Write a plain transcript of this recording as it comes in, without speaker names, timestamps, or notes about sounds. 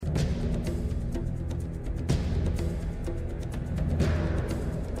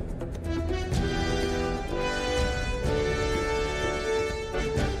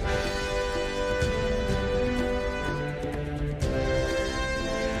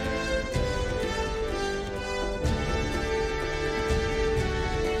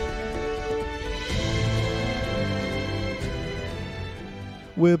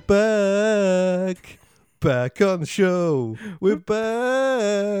We're back. Back on the show. We're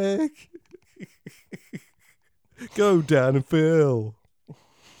back. Go, Dan and Phil.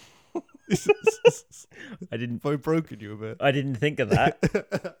 Have I broken you a bit? I didn't think of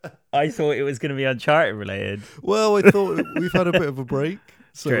that. I thought it was going to be Uncharted related. Well, I thought we've had a bit of a break,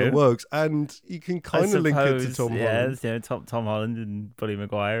 so True. it works. And you can kind of link it to Tom Holland. Yeah, Tom Holland and Buddy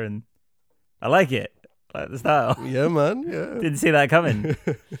Maguire, and I like it. I like the style. Yeah, man. Yeah. Didn't see that coming.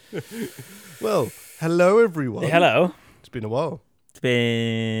 Well, hello, everyone. Hello. It's been a while. It's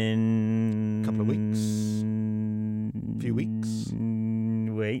been A couple of weeks. Few weeks.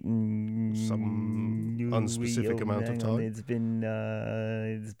 Wait. Some unspecific amount of time. It's been.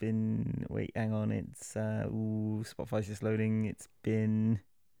 Wait, hang on. It's Spotify's just loading. It's been.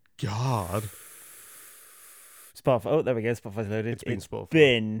 God. Spotify. Oh, there we go. Spotify's loaded. It's been Spotify.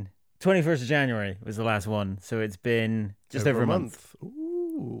 Been 21st of January was the last one, so it's been just over a month.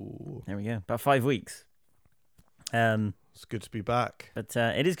 Ooh. There we go. About 5 weeks. It's good to be back. But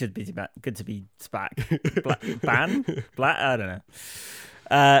it is good to be back. Good to be back. I don't know.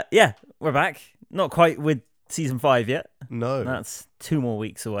 Yeah, we're back. Not quite with season 5 yet. No. That's 2 more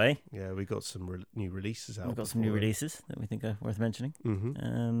weeks away. Yeah, we got some new releases out. We've got some new releases that we think are worth mentioning.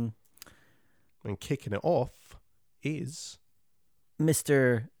 Mm-hmm. And kicking it off is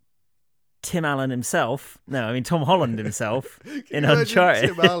Mr. Tim Allen himself. No, I mean Tom Holland himself in you imagine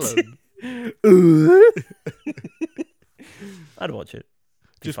Uncharted. Tim Allen? I'd watch it.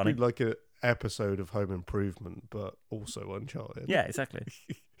 Be Just funny. be like an episode of Home Improvement, but also Uncharted. Yeah, exactly.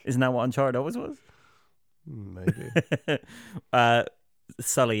 Isn't that what Uncharted always was? Maybe.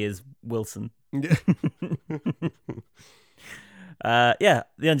 Sully is Wilson. Yeah. Yeah,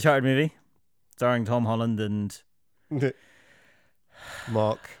 the Uncharted movie, starring Tom Holland and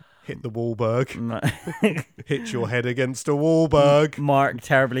Mark, hit the Wahlberg. Hit your head against a Wahlberg. Mark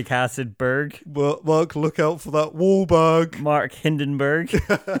terribly casted Berg. Mark, look out for that Wahlberg. Mark Hindenburg.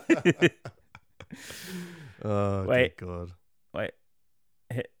 Oh, Wait. dear God.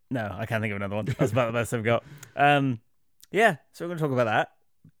 No, I can't think of another one. That's about the best I've got. Yeah, so we're going to talk about that,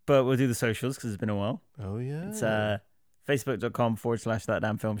 but we'll do the socials because it's been a while. Oh, yeah. It's facebook.com/That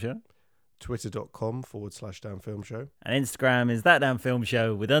Damn Film Show. Twitter.com/Damn Film Show. And Instagram is That Damn Film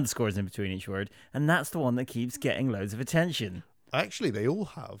Show with underscores in between each word. And that's the one that keeps getting loads of attention. Actually, they all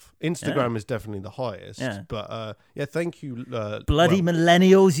have. Instagram is definitely the highest. Yeah. But yeah, thank you. Bloody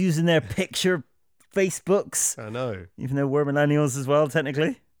millennials using their picture Facebooks. I know. Even though we're millennials as well,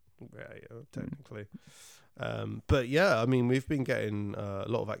 technically. Yeah, technically. But yeah, I mean, we've been getting a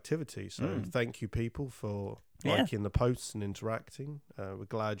lot of activity. So thank you, people, for liking the posts and interacting. We're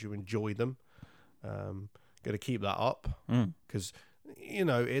glad you enjoy them. Going to keep that up because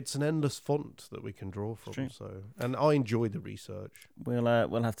it's an endless font that we can draw from. So, and I enjoy the research. We'll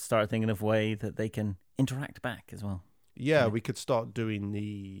have to start thinking of a way that they can interact back as well. Yeah, we could start doing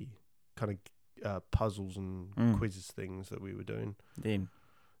the kind of puzzles and quizzes things that we were doing. Indeed.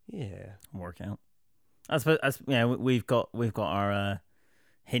 Yeah, work out. I suppose we've got our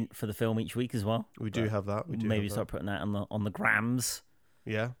hint for the film each week as well. We do have that. We do maybe have start putting that on the grams.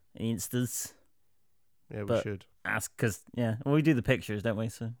 Yeah, Instas. Yeah, we should ask because we do the pictures, don't we?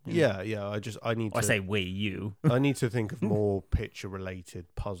 So yeah. I need to. I say we, you. I need to think of more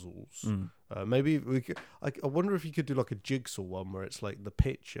picture-related puzzles. Maybe we could. I wonder if you could do like a jigsaw one where it's like the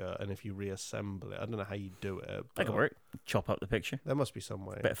picture, and if you reassemble it, I don't know how you do it. That could work. Chop up the picture. There must be some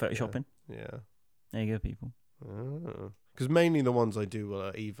way. Bit of photoshopping. Yeah. There you go, people. Because mainly the ones I do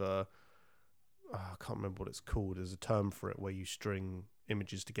are either. I can't remember what it's called. There's a term for it where you string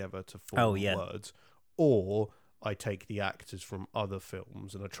images together to form words, or I take the actors from other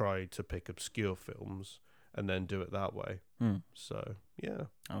films and I try to pick obscure films and then do it that way. So yeah,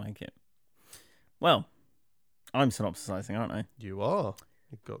 I like it. Well, I'm synopsising, aren't I? You are.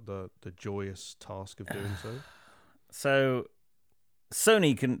 You've got the joyous task of doing so. So,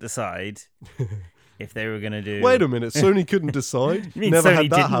 Sony couldn't decide if they were going to do... Wait a minute, Sony couldn't decide? You mean Never Sony had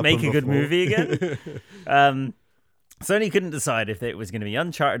that didn't make a good before. movie again? Sony couldn't decide if it was going to be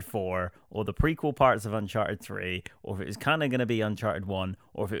Uncharted 4 or the prequel parts of Uncharted 3, or if it was kind of going to be Uncharted 1,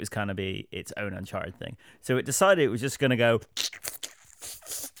 or if it was kind of be its own Uncharted thing. So it decided it was just going to go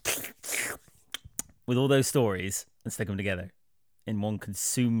with all those stories and stick them together in one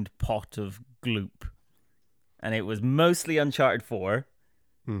consumed pot of gloop. And it was mostly Uncharted 4,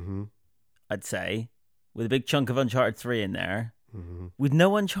 I'd say, with a big chunk of Uncharted 3 in there, with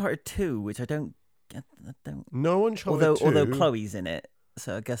no Uncharted 2, which I don't. No Uncharted 2. Although Chloe's in it,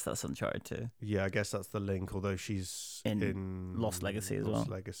 so I guess that's Uncharted 2. Yeah, I guess that's the link. Although she's in Lost Legacy as well. Lost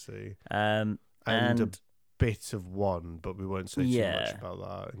Legacy, And bit of one, but we won't say too Yeah. much about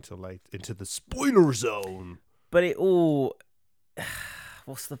that until late into the spoiler zone. But it all.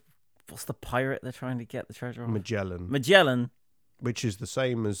 What's the pirate they're trying to get the treasure on? Magellan, which is the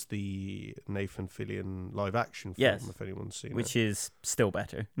same as the Nathan Fillion live action film. Yes. If anyone's seen Which it. is still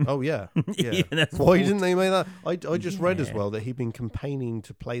better. Oh yeah, yeah. Even though it's Why 40 didn't they make that? I just read as Yeah. well that he'd been campaigning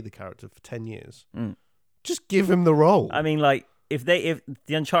to play the character for 10 years. Mm. Just give him the role. I mean, like, if the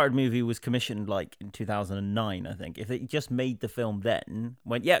Uncharted movie was commissioned like in 2009, I think if they just made the film then,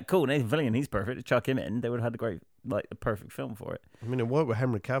 went, yeah, cool, Nathan Fillion, he's perfect, chuck him in, they would have had the perfect film for it. I mean, it worked with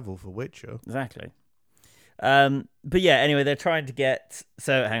Henry Cavill for Witcher. Exactly. But yeah, anyway, they're trying to get.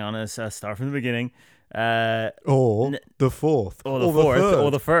 So hang on, let's start from the beginning. Or the fourth, or the or fourth, third.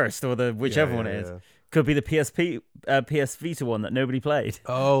 or the first, or the whichever one it is. Yeah. Could be the PS Vita one that nobody played.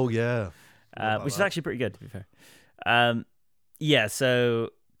 Oh yeah, Which is actually pretty good, to be fair. Yeah, so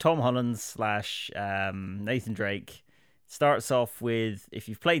Tom Holland / Nathan Drake starts off with, if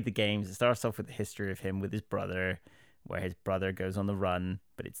you've played the games, it starts off with the history of him with his brother, where his brother goes on the run,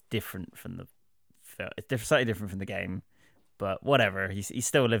 but it's different from the film. It's slightly different from the game, but whatever. He's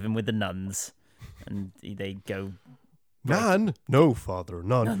still living with the nuns, and they go. Nan? No, father,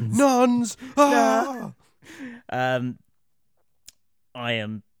 none. Nuns! Ah! I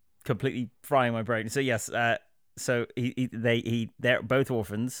am completely frying my brain. So yes, so they're both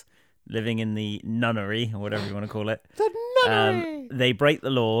orphans living in the nunnery or whatever you want to call it. The nunnery. They break the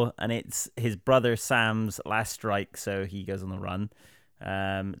law, and it's his brother Sam's last strike, so he goes on the run.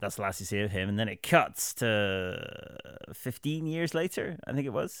 That's the last you see of him, and then it cuts to 15 years later, I think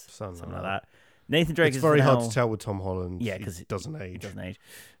it was, something like that. Nathan Drake. It's very hard to tell with Tom Holland. Yeah, because he doesn't age. He doesn't age.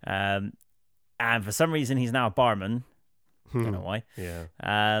 And for some reason, he's now a barman. Don't know why. Yeah.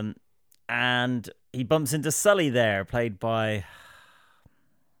 And he bumps into Sully there, played by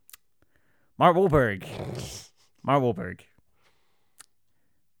Mark Wahlberg.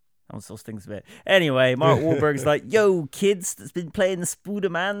 That was those things a bit. Anyway, Mark Wahlberg's like, "Yo, kids, that's been playing the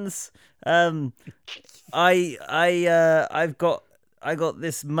Spoodermans. I got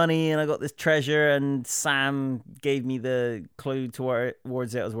this money and I got this treasure, and Sam gave me the clue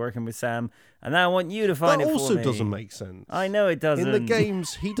towards it. I was working with Sam, and now I want you to find it for me." That also doesn't make sense. I know it doesn't. In the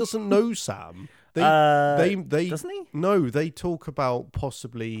games, he doesn't know Sam. They doesn't he? No, they talk about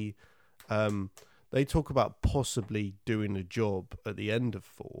possibly. They talk about possibly doing a job at the end of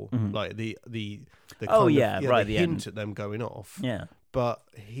 4, like the right, the hint end. at them going off. Yeah. But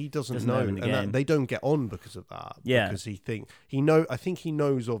he doesn't know know, in the and game. they don't get on because of that. Yeah. Because I think he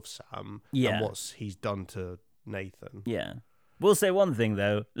knows of Sam Yeah. and what he's done to Nathan. Yeah. We'll say one thing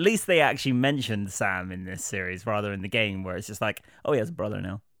though. At least they actually mentioned Sam in this series rather than the game, where it's just like, oh, he has a brother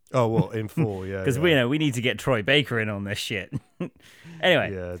now. Oh well, in 4, yeah. Because we need to get Troy Baker in on this shit.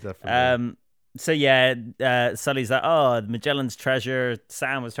 Anyway. Yeah, definitely. So yeah, Sully's like, oh, Magellan's treasure.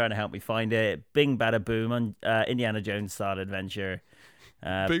 Sam was trying to help me find it. Bing, bada, boom. On Indiana Jones style adventure.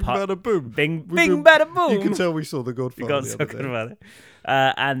 Bing, bada, boom. Bing, bada, boom. You can tell we saw The Godfather. We got the so other good day. about it.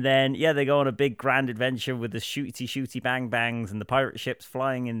 And then, yeah, they go on a big grand adventure with the shooty bang bangs and the pirate ships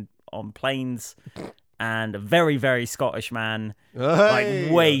flying on planes. And a very, very Scottish man. Hey!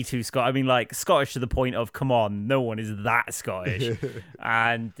 Like, way too Scottish. I mean, like, Scottish to the point of, come on, no one is that Scottish.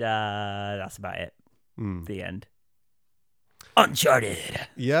 And that's about it. The end. Uncharted.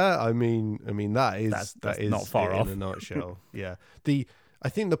 Yeah, I mean that is That's that is not far it off. in a nutshell. Yeah. I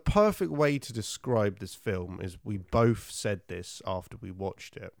think the perfect way to describe this film is, we both said this after we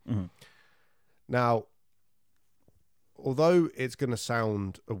watched it. Mm-hmm. Now, although it's going to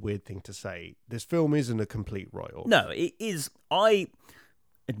sound a weird thing to say, this film isn't a complete write-off. No, it is. I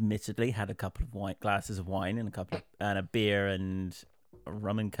admittedly had a couple of glasses of wine and a beer and a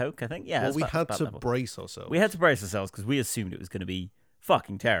rum and coke, I think. Yeah, Well, we had to level. brace ourselves. We had to brace ourselves because we assumed it was going to be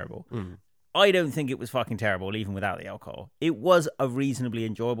fucking terrible. Mm. I don't think it was fucking terrible, even without the alcohol. It was a reasonably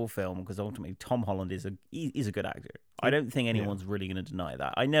enjoyable film because ultimately Tom Holland is a good actor. I don't think anyone's really going to deny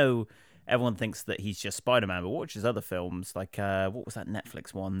that. I know everyone thinks that he's just Spider-Man, but watch his other films, like what was that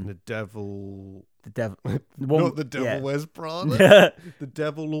Netflix one? The Devil. Not The Devil Wears Prada. The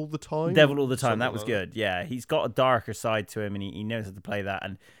Devil All the Time. Devil All the Time. Something That was like good. Yeah, he's got a darker side to him, and he knows how to play that.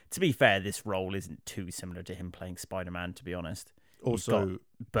 And to be fair, this role isn't too similar to him playing Spider-Man, to be honest. Also,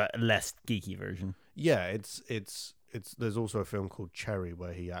 but a less geeky version. yeah, it's. There's also a film called Cherry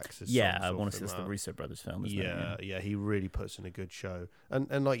where he acts as. I want to see the Russo brothers film. Isn't it? Yeah, he really puts in a good show.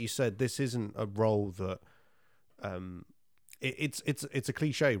 And like you said, this isn't a role that. It's a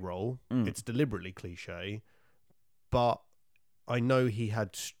cliche role. It's deliberately cliche, but I know he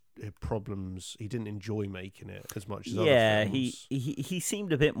had problems. He didn't enjoy making it as much as yeah, other films. he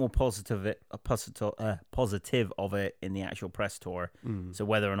seemed a bit more positive of it in the actual press tour. So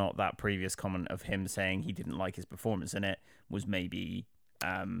whether or not that previous comment of him saying he didn't like his performance in it was maybe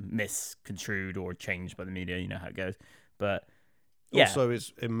misconstrued or changed by the media, you know how it goes. But yeah, also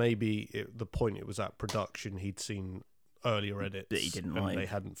the point it was at production. He'd seen earlier edits that he didn't and like. they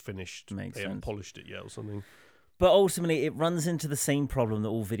hadn't finished. Makes they hadn't sense. polished it yet or something. But ultimately, it runs into the same problem that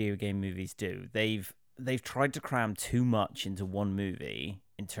all video game movies do. They've tried to cram too much into one movie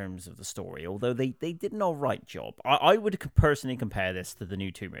in terms of the story, although they did an all right job. I would personally compare this to the new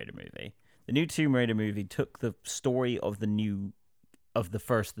Tomb Raider movie. The new Tomb Raider movie took the story of the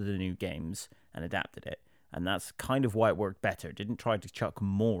first of the new games and adapted it, and that's kind of why it worked better. Didn't try to chuck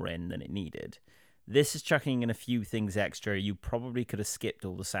more in than it needed. This is chucking in a few things extra. You probably could have skipped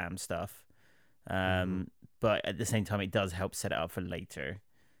all the Sam stuff. But at the same time, it does help set it up for later.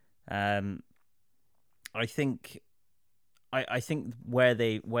 I think where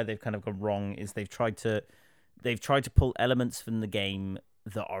they've kind of gone wrong is they've tried to pull elements from the game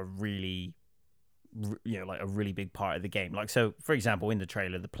that are really, like a really big part of the game. Like, so for example, in the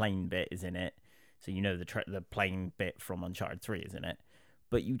trailer, the plane bit is in it, so the plane bit from Uncharted 3 is in it,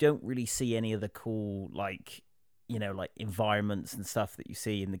 but you don't really see any of the cool like environments and stuff that you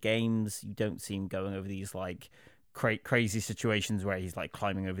see in the games. You don't see him going over these like crazy situations where he's like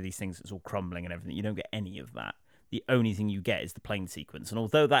climbing over these things that's all crumbling and everything. You don't get any of that. The only thing you get is the plane sequence, and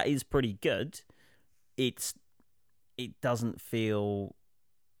although that is pretty good, it doesn't feel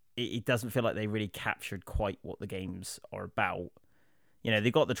like they really captured quite what the games are about.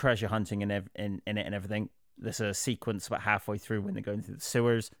 They got the treasure hunting in it and everything. There's a sequence about halfway through when they're going through the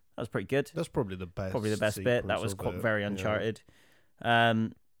sewers. That was pretty good. That's probably the best. Bit. That was very Uncharted. Yeah.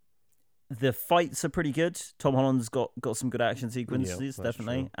 The fights are pretty good. Tom Holland's got some good action sequences,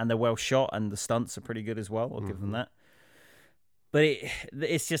 definitely, and they're well shot, and the stunts are pretty good as well. I'll give them that. But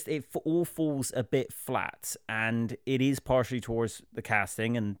it's just it all falls a bit flat, and it is partially towards the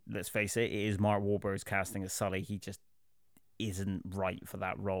casting. And let's face it is Mark Wahlberg's casting as Sully. He just isn't right for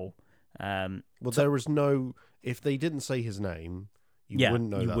that role. There was no. If they didn't say his name, you wouldn't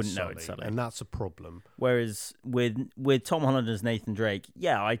know it's Sully, and that's a problem. Whereas with Tom Holland as Nathan Drake,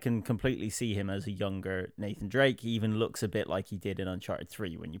 I can completely see him as a younger Nathan Drake. He even looks a bit like he did in Uncharted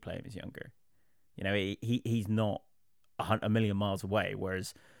 3 when you play him as younger. He's not a million miles away,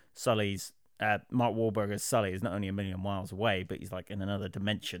 whereas Sully's Mark Wahlberg as Sully is not only a million miles away, but he's like in another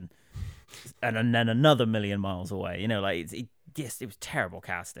dimension, and then another million miles away. It was terrible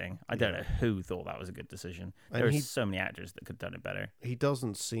casting. I don't know who thought that was a good decision. There are so many actors that could have done it better. He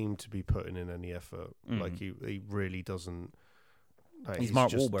doesn't seem to be putting in any effort. Like he really doesn't. He's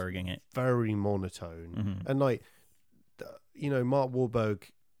Mark Wahlberging it. Very monotone, and Mark Wahlberg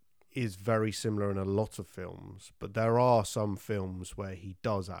is very similar in a lot of films, but there are some films where he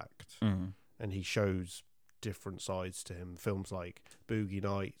does act and he shows different sides to him. Films like Boogie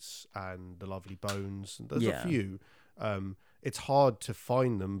Nights and The Lovely Bones. There's a few. It's hard to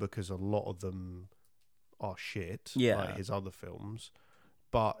find them because a lot of them are shit, like his other films.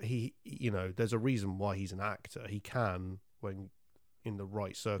 But he, there's a reason why he's an actor. He can when in the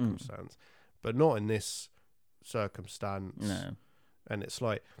right circumstance, but not in this circumstance. No. And it's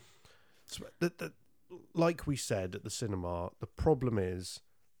like, like we said at the cinema, the problem is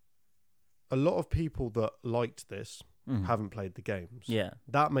a lot of people that liked this haven't played the games. Yeah.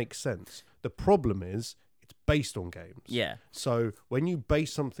 That makes sense. The problem is it's based on games. Yeah. So when you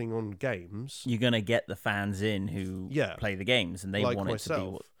base something on games, you're going to get the fans in who play the games and they like want myself,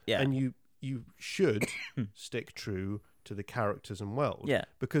 it to be... Yeah. And you should stick true to the characters and world. Yeah.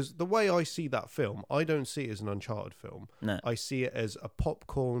 Because the way I see that film, I don't see it as an Uncharted film. No. I see it as a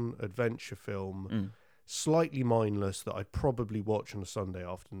popcorn adventure film, slightly mindless, that I'd probably watch on a Sunday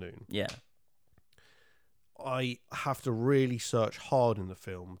afternoon. Yeah. I have to really search hard in the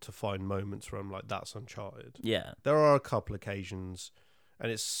film to find moments where I'm like, that's Uncharted. Yeah. There are a couple occasions,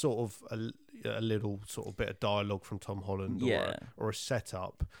 and it's sort of a little sort of bit of dialogue from Tom Holland or a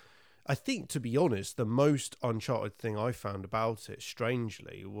setup. I think, to be honest, the most Uncharted thing I found about it,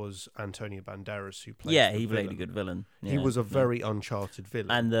 strangely, was Antonio Banderas, who played he played a good villain. Yeah. He was a very Uncharted villain.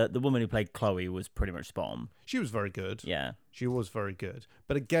 And the woman who played Chloe was pretty much spot on. She was very good. Yeah. She was very good.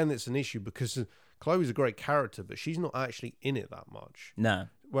 But again, it's an issue because Chloe's a great character, but she's not actually in it that much. No.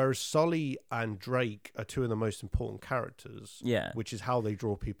 Whereas Sully and Drake are two of the most important characters. Yeah. Which is how they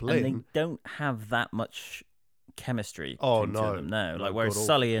draw people and in. And they don't have that much chemistry between them. No. Like, whereas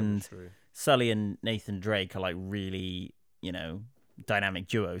Sully and Nathan Drake are like really, dynamic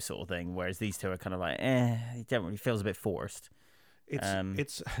duo sort of thing. Whereas these two are kind of like, it feels a bit forced.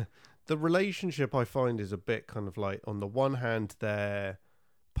 It's the relationship I find is a bit kind of like, on the one hand, they're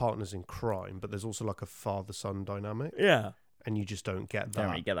partners in crime, but there's also like a father-son dynamic. Yeah. And you just don't get that.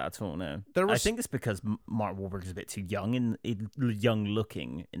 Don't really get that at all, no. I think it's because Mark Wahlberg is a bit too young young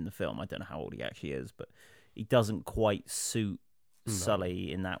looking in the film. I don't know how old he actually is, but he doesn't quite suit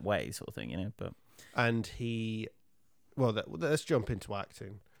Sully in that way, sort of thing, you know. But let's jump into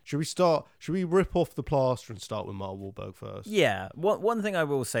acting. Should we rip off the plaster and start with Mark Wahlberg first? Yeah. One thing I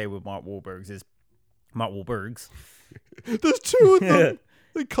will say with Mark Wahlberg's. There's two of them.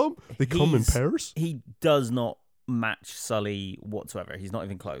 They come in pairs. He does not match Sully whatsoever. He's not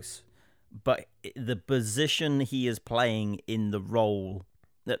even close. But the position he is playing in the role,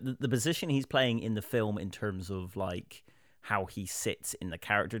 the position he's playing in the film in terms of like how he sits in the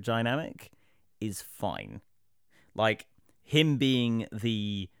character dynamic is fine. Like him being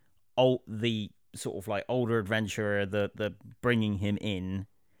the sort of like older adventurer, the bringing him in,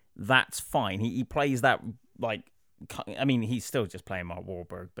 that's fine. He plays that like, I mean, he's still just playing Mark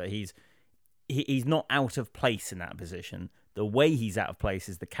Wahlberg, but he's not out of place in that position. The way he's out of place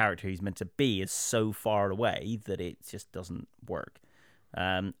is the character he's meant to be is so far away that it just doesn't work.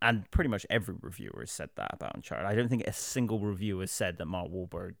 And pretty much every reviewer has said that about Uncharted. I don't think a single reviewer said that Mark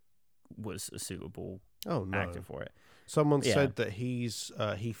Wahlberg was a suitable actor for it. Someone said that he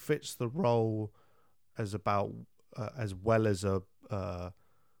fits the role as well as a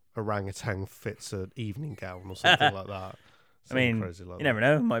orangutan fits an evening gown or something like that. I mean, you never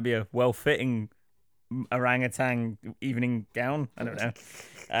know. It might be a well-fitting orangutan evening gown. I don't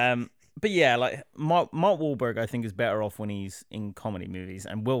know. But yeah, like Mark Wahlberg, I think is better off when he's in comedy movies,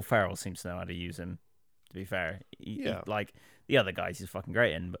 and Will Ferrell seems to know how to use him. To be fair, like the other guys, he's fucking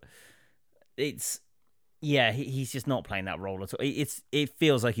great in, but he's just not playing that role at all. It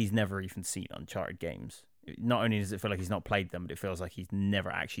feels like he's never even seen Uncharted games. Not only does it feel like he's not played them, but it feels like he's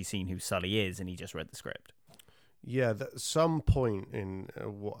never actually seen who Sully is, and he just read the script. Yeah, at some point in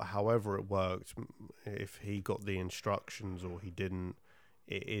however it worked, if he got the instructions or he didn't,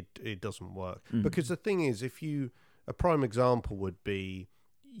 it doesn't work. Because the thing is, a prime example would be,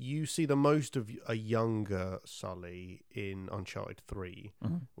 you see the most of a younger Sully in Uncharted 3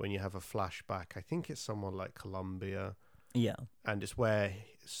 when you have a flashback. I think it's someone like Colombia. Yeah. And it's where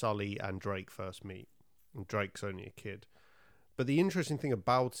Sully and Drake first meet. And Drake's only a kid. But the interesting thing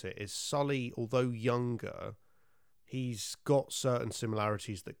about it is Sully, although younger, he's got certain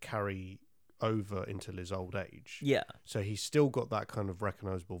similarities that carry over into his old age. Yeah. So he's still got that kind of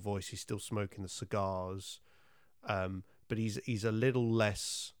recognizable voice. He's still smoking the cigars. But he's a little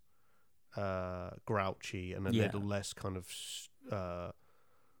less grouchy and a little less kind of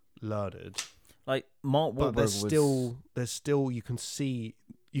learned. Like Mark Wahlberg, but there's still you can see,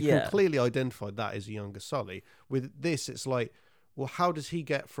 you can clearly identify that as a younger Sully. With this, it's like, well, how does he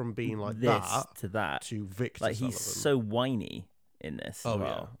get from being like that to Victor Like Sullivan? He's so whiny in this as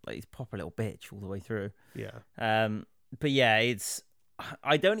well. Yeah. Like he's a proper little bitch all the way through. Yeah. But yeah,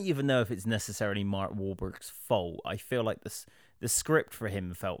 I don't even know if it's necessarily Mark Wahlberg's fault. I feel like the script for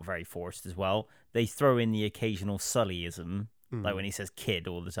him felt very forced as well. They throw in the occasional Sullyism, like when he says kid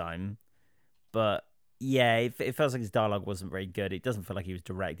all the time. But yeah, it feels like his dialogue wasn't very good. It doesn't feel like he was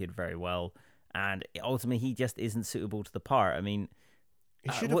directed very well. And ultimately, he just isn't suitable to the part. I mean,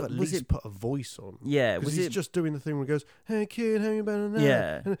 he should have at least put a voice on. Yeah, because he's just doing the thing where he goes, "Hey kid, how you been?"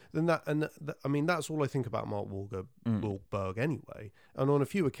 Yeah. And I mean, that's all I think about Mark Wahlberg anyway. And on a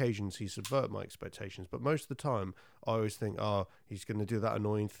few occasions, he subverted my expectations. But most of the time, I always think, he's going to do that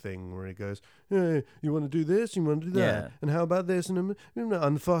annoying thing where he goes, "Hey, you want to do this? You want to do that? Yeah. And how about this? And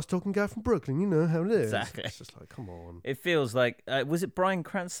I'm the fast-talking guy from Brooklyn. You know how it is." Exactly. It's just like, come on. It feels like was it Bryan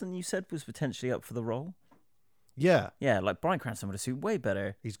Cranston you said was potentially up for the role? Yeah. Yeah, like Bryan Cranston would have suited way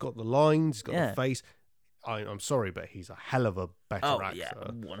better. He's got the lines, he's got the face. I'm sorry, but he's a hell of a better actor. Yeah,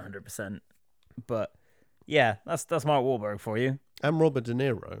 100%. But yeah, that's Mark Wahlberg for you. And Robert De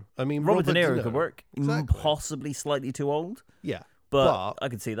Niro. I mean, Robert De Niro could work. Exactly. Possibly slightly too old. Yeah. But I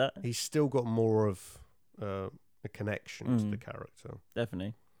could see that. He's still got more of a connection to the character.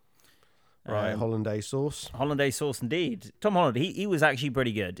 Definitely. Right, Hollandaise sauce. Hollandaise sauce, indeed. Tom Holland, he was actually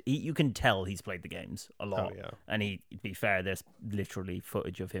pretty good. You can tell he's played the games a lot. Oh, yeah. And to be fair, there's literally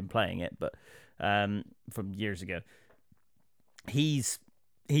footage of him playing it, but from years ago.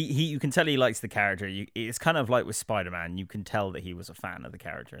 You can tell he likes the character. It's kind of like with Spider-Man. You can tell that he was a fan of the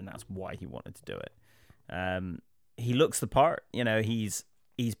character, and that's why he wanted to do it. He looks the part. You know, he's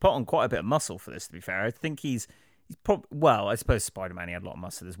put on quite a bit of muscle for this. To be fair, I think he's probably, well, I suppose Spider-Man, he had a lot of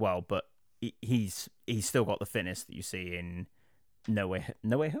muscle as well, but he's still got the fitness that you see in No Way Home.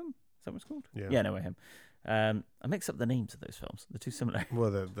 Is that what it's called? Yeah, No Way I mix up the names of those films. They're too similar.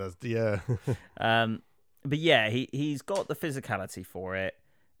 Well, that's yeah. But yeah, he's got the physicality for it,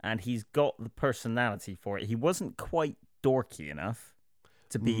 and he's got the personality for it. He wasn't quite dorky enough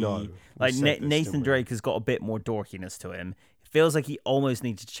to be like Nathan Drake has got a bit more dorkiness to him. It feels like he almost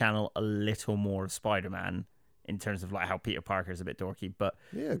needs to channel a little more of Spider-Man in terms of like how Peter Parker's a bit dorky. But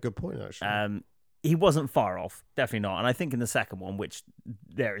yeah, good point actually. He wasn't far off, definitely not. And I think in the second one, which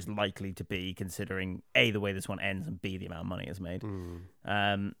there is likely to be, considering A, the way this one ends, and B, the amount of money it's made.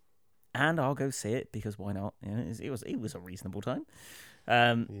 And I'll go see it because why not? You know, it was a reasonable time.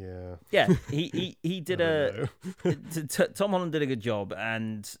 Yeah. He did Tom Holland did a good job,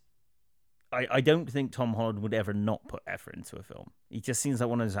 and I don't think Tom Holland would ever not put effort into a film. He just seems like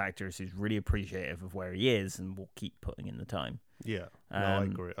one of those actors who's really appreciative of where he is and will keep putting in the time. Yeah, no,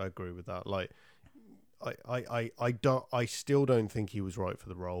 I agree with that. Like, I still don't think he was right for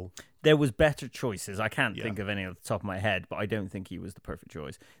the role. There was better choices. I can't think of any off the top of my head, but I don't think he was the perfect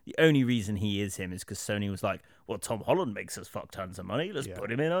choice. The only reason he is him is because Sony was like, well, Tom Holland makes us fuck tons of money. Let's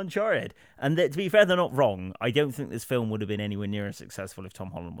put him in Uncharted. And to be fair, they're not wrong. I don't think this film would have been anywhere near as successful if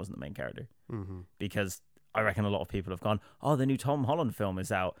Tom Holland wasn't the main character. Mm-hmm. Because I reckon a lot of people have gone, oh, the new Tom Holland film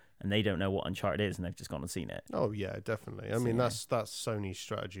is out, and they don't know what Uncharted is, and they've just gone and seen it. Oh, yeah, definitely. I mean, that's Sony's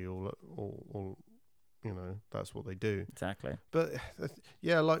strategy all you know, that's what they do. Exactly. But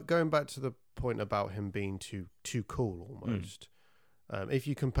yeah, like going back to the point about him being too cool almost. If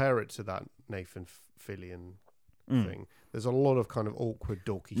you compare it to that Nathan Fillion thing, there's a lot of kind of awkward,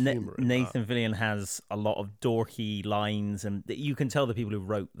 dorky humor in Nathan Fillion has a lot of dorky lines, and you can tell the people who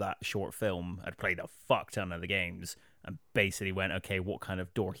wrote that short film had played a fuck ton of the games and basically went, okay, what kind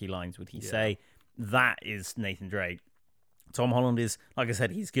of dorky lines would he say? That is Nathan Drake. Tom Holland is, like I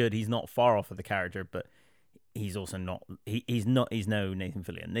said, he's good. He's not far off of the character, but he's also not. He's no Nathan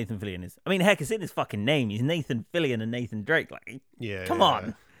Fillion. Nathan Fillion is. I mean, heck, it's in his fucking name. He's Nathan Fillion and Nathan Drake. Like, come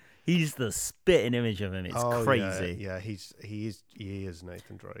on. He's the spitting image of him. It's crazy. Yeah, he is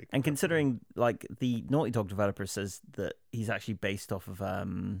Nathan Drake. And considering, like, the Naughty Dog developer says that he's actually based off of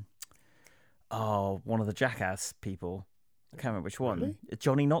one of the Jackass people. I can't remember which one. Really?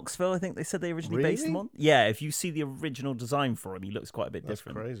 Johnny Knoxville, I think they said they originally based him on. Yeah, if you see the original design for him, he looks quite a bit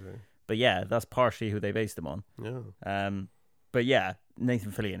different. That's crazy. But yeah, that's partially who they based him on. Yeah. But yeah,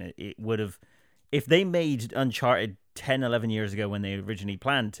 Nathan Fillion, it would have... If they made Uncharted 10, 11 years ago when they originally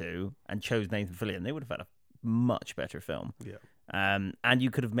planned to and chose Nathan Fillion, they would have had a much better film. Yeah. And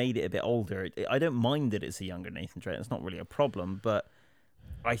you could have made it a bit older. I don't mind that it's a younger Nathan Drake. It's not really a problem, but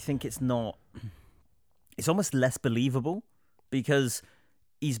I think it's not... It's almost less believable. Because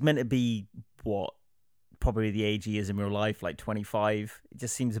he's meant to be, probably the age he is in real life, like 25. It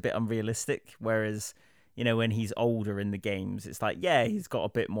just seems a bit unrealistic. Whereas, you know, when he's older in the games, it's like, yeah, he's got a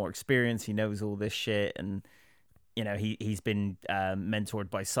bit more experience. He knows all this shit. And, you know, he's been mentored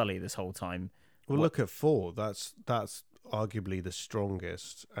by Sully this whole time. Well, look at 4. That's arguably the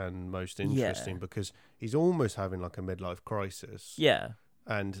strongest and most interesting because he's almost having like a midlife crisis. Yeah.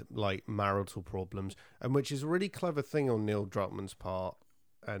 And like marital problems, and which is a really clever thing on Neil Druckmann's part,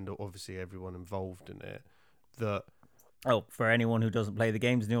 and obviously everyone involved in it. That for anyone who doesn't play the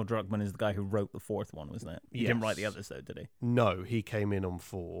games, Neil Druckmann is the guy who wrote the 4th one, wasn't it? He didn't write the others though, did he? No, he came in on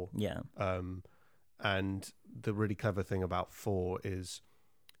 4. Yeah. And the really clever thing about 4 is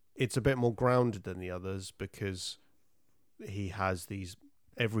it's a bit more grounded than the others because he has these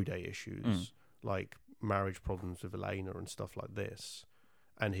everyday issues like marriage problems with Elena and stuff like this.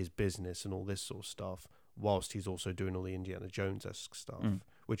 And his business and all this sort of stuff, whilst he's also doing all the Indiana Jones-esque stuff,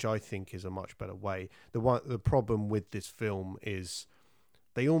 which I think is a much better way. The problem with this film is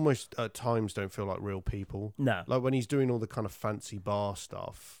they almost at times don't feel like real people. No. Like when he's doing all the kind of fancy bar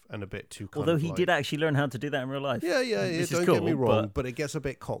stuff and a bit too Although he did actually learn how to do that in real life. Yeah, don't get me wrong, but it gets a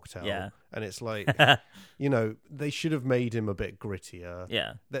bit cocktail. Yeah. And it's like, you know, they should have made him a bit grittier.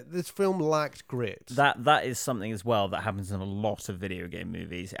 Yeah. This film lacked grit. That is something as well that happens in a lot of video game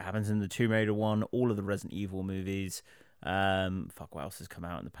movies. It happens in the Tomb Raider one, all of the Resident Evil movies. What else has come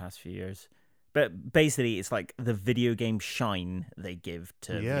out in the past few years? But basically, it's like the video game shine they give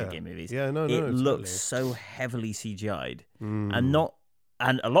to video game movies. Yeah, no, it looks so heavily CGI'd, and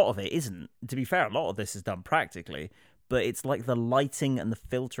a lot of it isn't. To be fair, a lot of this is done practically, but it's like the lighting and the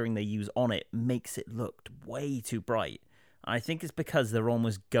filtering they use on it makes it look way too bright. I think it's because they're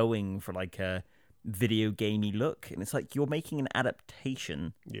almost going for like a video gamey look, and it's like you're making an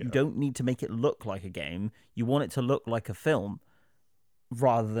adaptation. You don't need to make it look like a game. You want it to look like a film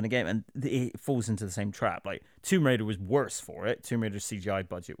rather than a game, and it falls into the same trap. Like Tomb Raider was worse for it. Tomb Raider's CGI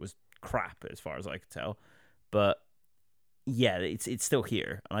budget was crap as far as I could tell, but yeah, it's still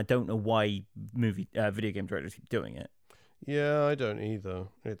here, and I don't know why video game directors keep doing it. Yeah, I don't either.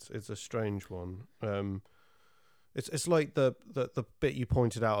 It's a strange one. It's like the bit you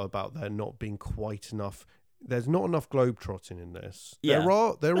pointed out about there not being quite enough. There's not enough globetrotting in this. Yeah.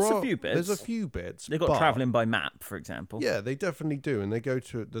 There are a few bits. There's a few bits. They've got traveling by map, for example. Yeah, they definitely do, and they go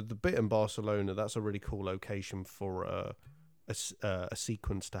to the bit in Barcelona. That's a really cool location for a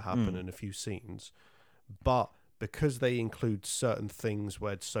sequence to happen in a few scenes, but because they include certain things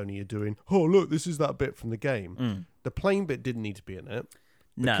where Sony are doing, oh look, this is that bit from the game. The plane bit didn't need to be in it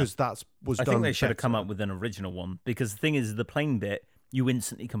because I think they should have come up with an original one, because the thing is, the plane bit you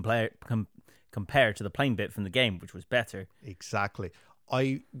instantly compare to the plane bit from the game, which was better. Exactly.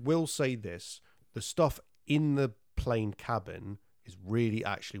 I will say this: the stuff in the plane cabin is really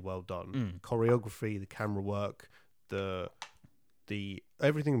actually well done. Choreography, the camera work, the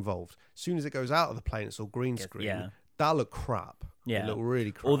everything involved. As soon as it goes out of the plane, it's all green screen. Yeah. That looked crap. Yeah, it looked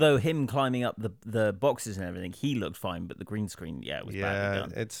really crap. Although him climbing up the boxes and everything, he looked fine, but the green screen, it was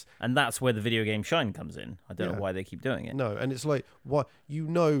badly done. And that's where the video game shine comes in. I don't know why they keep doing it. No, and it's like,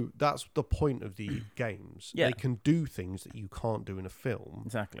 that's the point of the games. Yeah. They can do things that you can't do in a film.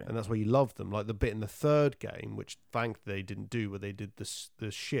 Exactly. And that's why you love them. Like the bit in the third game, which thankfully they didn't do, where they did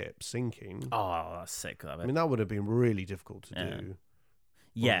the ship sinking. Oh, that's sick. I mean, that would have been really difficult to do.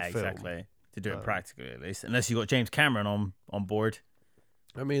 Yeah, exactly. To do it practically, at least, unless you got James Cameron on board.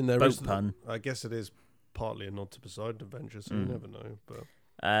 I mean, there Boat is pun. I guess it is partly a nod to Poseidon Adventure, so you never know. But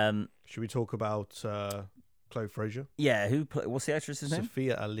should we talk about Chloe Fraser? Yeah, what's the actress's name?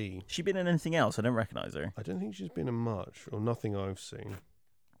 Sophia Ali. She been in anything else? I don't recognize her. I don't think she's been in much, or nothing I've seen.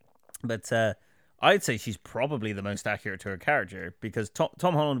 But I'd say she's probably the most accurate to her character, because Tom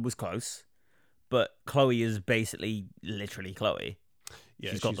Holland was close, but Chloe is basically literally Chloe. Yeah,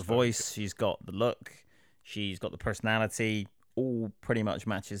 she's got the voice, she's got the look, she's got the personality, all pretty much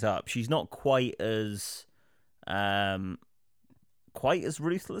matches up. She's not quite as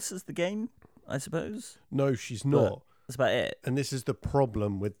ruthless as the game, I suppose. No, she's not. That's about it. And this is the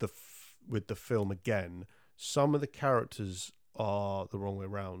problem with the film again. Some of the characters are the wrong way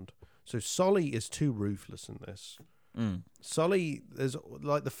around. So Sully is too ruthless in this. Sully, there's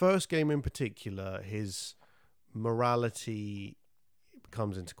like the first game in particular, his morality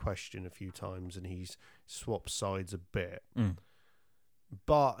comes into question a few times, and he's swapped sides a bit.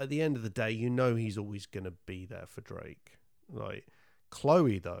 But at the end of the day, he's always going to be there for Drake. Like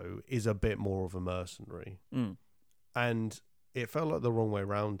Chloe, though, is a bit more of a mercenary, and it felt like the wrong way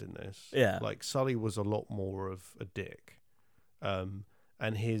around in this. Yeah, like Sully was a lot more of a dick, and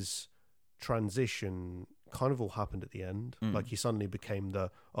his transition kind of all happened at the end. Like he suddenly became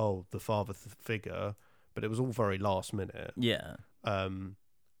the father figure, but it was all very last minute. Yeah.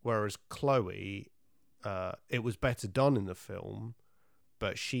 Whereas Chloe, it was better done in the film,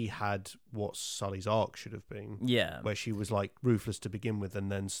 but she had what Sully's arc should have been. Yeah. Where she was like ruthless to begin with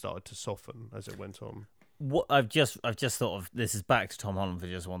and then started to soften as it went on. What I've just thought of, this is back to Tom Holland for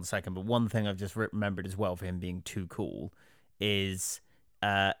just 1 second, but one thing I've just remembered as well for him being too cool is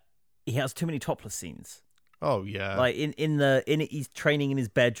he has too many topless scenes. Oh yeah. Like he's training in his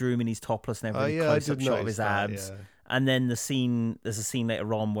bedroom and he's topless and everything, close up shot of his abs. Yeah. And then there's a scene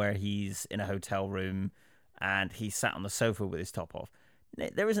later on where he's in a hotel room and he's sat on the sofa with his top off.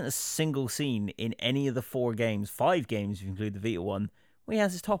 There isn't a single scene in any of the 5 games if you include the Vita one, where he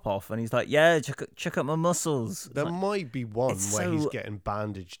has his top off and he's like, yeah, check out my muscles. There might be one where he's getting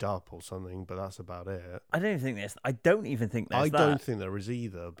bandaged up or something, but that's about it. I don't even think there's that. I don't think there is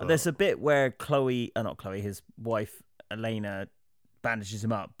either. But there's a bit where his wife, Elena, bandages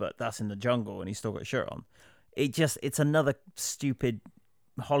him up, but that's in the jungle and he's still got a shirt on. It's another stupid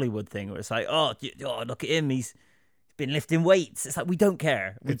Hollywood thing where it's like, oh, look at him, he's been lifting weights. It's like, we don't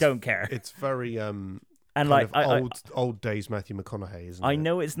care. It's very and like old days Matthew McConaughey, isn't it? I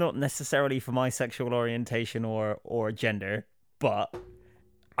know it's not necessarily for my sexual orientation or gender, but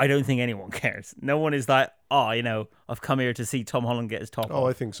I don't think anyone cares. No one is like, I've come here to see Tom Holland get his top off.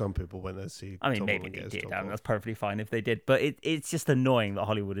 I think some people went there to see Tom Holland maybe get they his did. top off. That's perfectly fine if they did. But it's just annoying that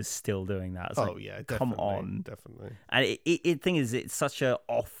Hollywood is still doing that. It's yeah, definitely. Come on. Definitely. And the thing is, it's such a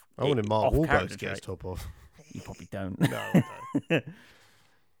off. I wanted Mark Wahlberg to get his top off. You probably don't. No, I don't.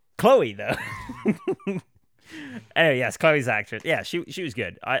 Chloe, though. Anyway, yes, Chloe's actress. Yeah, she was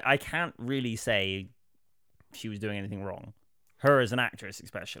good. I can't really say she was doing anything wrong. Her as an actress,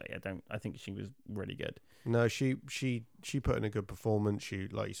 especially, I think she was really good. No, she put in a good performance. She,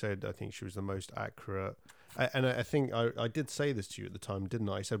 like you said, I think she was the most accurate. And I think I did say this to you at the time, didn't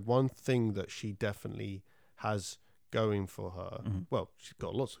I? I said one thing that she definitely has going for her. Well, she's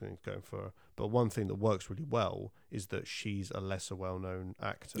got lots of things going for her, but one thing that works really well is that she's a lesser well-known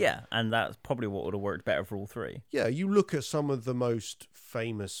actor. Yeah, and that's probably what would have worked better for all three. Yeah, you look at some of the most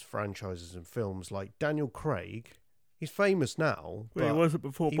famous franchises and films, like Daniel Craig. He's famous now, but he wasn't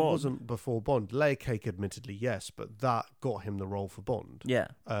before Bond. He wasn't before Bond. Layer Cake, admittedly, yes, but that got him the role for Bond. Yeah.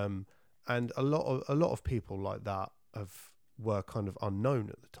 And a lot of people like that were kind of unknown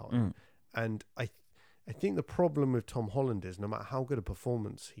at the time. And I think the problem with Tom Holland is no matter how good a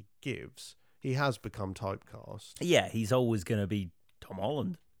performance he gives, he has become typecast. Yeah, he's always going to be Tom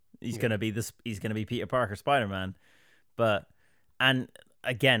Holland. He's going to be this. He's going to be Peter Parker, Spider-Man. And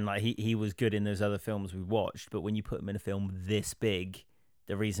again, like he was good in those other films we watched. But when you put him in a film this big,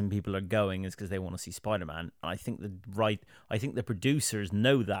 the reason people are going is because they want to see Spider-Man. And I think the producers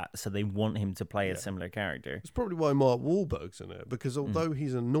know that, so they want him to play a similar character. It's probably why Mark Wahlberg's in it, because although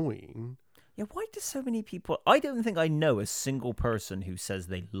he's annoying. Yeah, why do so many people... I don't think I know a single person who says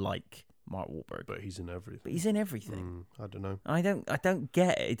they like Mark Wahlberg. But he's in everything. I don't know. I don't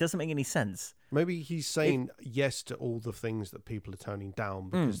get it. It doesn't make any sense. Maybe he's saying yes to all the things that people are turning down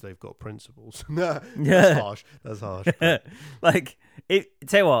because they've got principles. That's harsh. Like,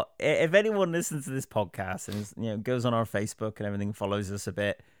 tell you what, if anyone listens to this podcast and goes on our Facebook and everything, follows us a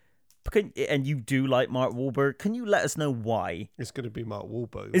bit, and you do like Mark Wahlberg, can you let us know why? It's going to be Mark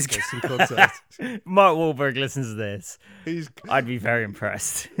Wahlberg. Some context. Mark Wahlberg listens to this. I'd be very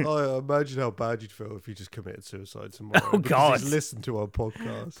impressed. I imagine how bad you'd feel if you just committed suicide tomorrow. Oh, God. He's listened to our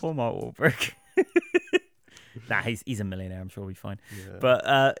podcast. Poor Mark Wahlberg. Nah, he's a millionaire. I'm sure he'll be fine. Yeah.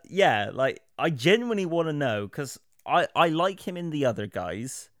 But like, I genuinely want to know, because I like him in The Other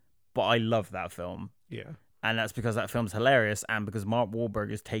Guys, but I love that film. Yeah. And that's because that film's hilarious, and because Mark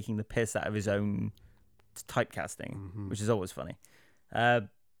Wahlberg is taking the piss out of his own typecasting, which is always funny.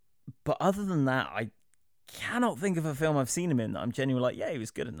 But other than that, I cannot think of a film I've seen him in that I'm genuinely like, yeah, he was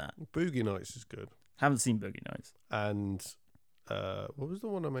good in that. Boogie Nights is good. Haven't seen Boogie Nights. And what was the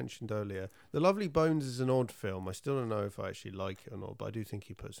one I mentioned earlier? The Lovely Bones is an odd film. I still don't know if I actually like it or not, but I do think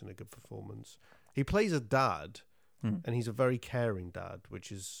he puts in a good performance. He plays a dad. And he's a very caring dad,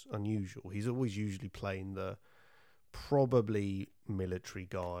 which is unusual. He's always usually playing the probably military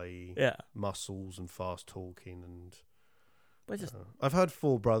guy, muscles and fast talking. And I've heard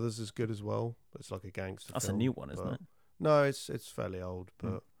Four Brothers is good as well. It's like a gangster. That's film, a new one, isn't it? No, it's fairly old,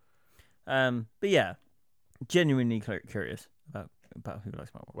 but but yeah, genuinely curious about who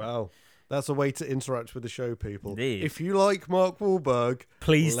likes Mark Wahlberg. Wow. That's a way to interact with the show, people. Indeed. If you like Mark Wahlberg,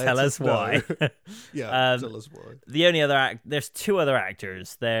 please tell us why. Yeah, tell us why. The only other there's two other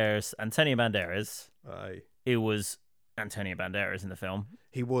actors. There's Antonio Banderas. Aye. It was Antonio Banderas in the film.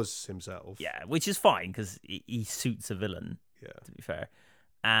 He was himself. Yeah, which is fine because he suits a villain. Yeah. To be fair,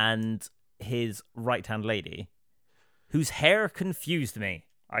 and his right-hand lady, whose hair confused me.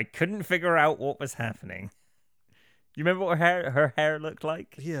 I couldn't figure out what was happening. You remember what her hair looked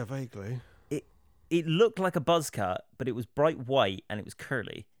like? Yeah, vaguely. It looked like a buzz cut, but it was bright white and it was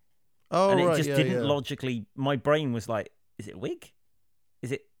curly. Oh, and it right, just didn't logically. My brain was like, "Is it a wig?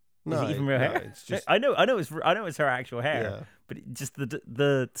 Is it even real hair?" It's just... I know it's her actual hair, but just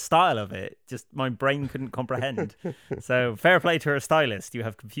the style of it, just my brain couldn't comprehend. So fair play to her stylist. You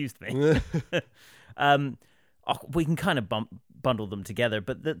have confused me. We can kind of bundle them together,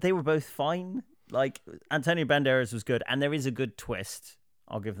 but they were both fine. Like, Antonio Banderas was good, and there is a good twist.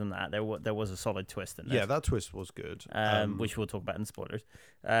 I'll give them that. There was a solid twist in there. Yeah, that twist was good. Which we'll talk about in spoilers.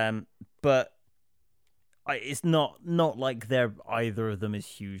 But it's not like either of them is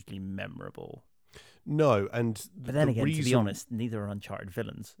hugely memorable. No, but then again, to be honest, neither are Uncharted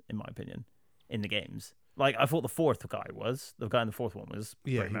villains, in my opinion, in the games. Like, I thought the guy in the fourth one was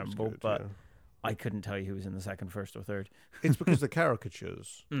pretty memorable, was good, but. Yeah. I couldn't tell you who was in the second, first, or third. It's because the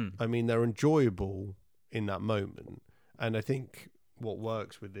caricatures. I mean, they're enjoyable in that moment. And I think what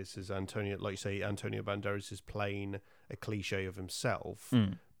works with this is Antonio Banderas is playing a cliche of himself,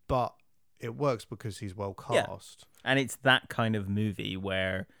 but it works because he's well cast. Yeah. And it's that kind of movie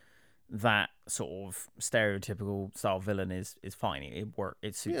where that sort of stereotypical style villain is fine.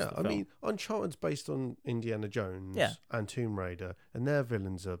 It suits the film. Mean, Uncharted's based on Indiana Jones and Tomb Raider, and their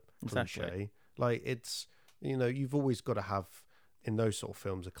villains are cliche. Exactly. Like, it's, you've always got to have, in those sort of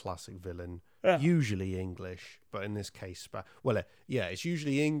films, a classic villain. Yeah. Usually English, but in this case, it's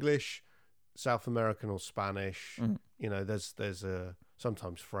usually English, South American or Spanish. There's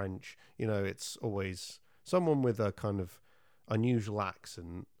sometimes French. It's always someone with a kind of unusual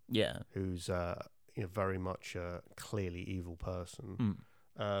accent. Yeah. Who's very much a clearly evil person.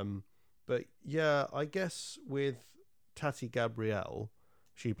 But yeah, I guess with Tati Gabrielle,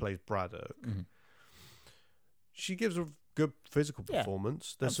 she plays Braddock. she gives a good physical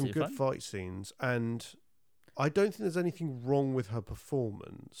performance. There's some good fight scenes, and I don't think there's anything wrong with her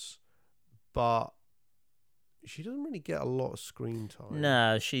performance, but she doesn't really get a lot of screen time.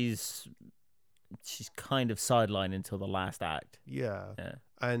 No, she's kind of sidelined until the last act. Yeah.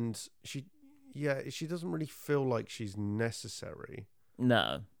 And she doesn't really feel like she's necessary.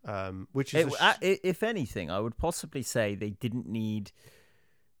 No. Which is if anything, I would possibly say they didn't need,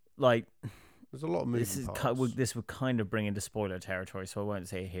 like, there's a lot of moving parts. This would kind of bring into spoiler territory, so I won't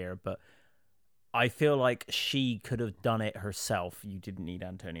say it here, but I feel like she could have done it herself. You didn't need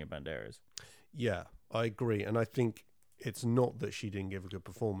Antonio Banderas. Yeah, I agree. And I think it's not that she didn't give a good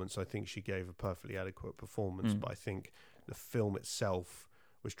performance. I think she gave a perfectly adequate performance, but I think the film itself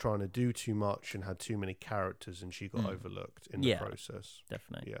was trying to do too much and had too many characters, and she got overlooked in the process.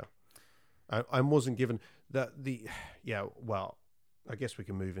 Definitely. Yeah. I wasn't given that well, I guess we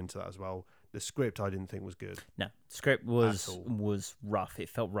can move into that as well. The script I didn't think was good. No, the script was rough. It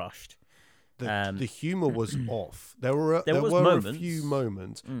felt rushed. The humor was off. There were a few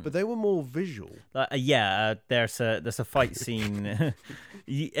moments, but they were more visual. There's a fight scene.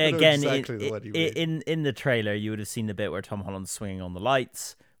 Again, in the trailer, you would have seen the bit where Tom Holland's swinging on the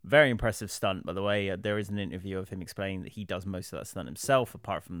lights. Very impressive stunt, by the way. There is an interview of him explaining that he does most of that stunt himself,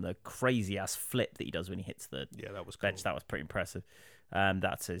 apart from the crazy ass flip that he does when he hits the that was bench. cool. That was pretty impressive.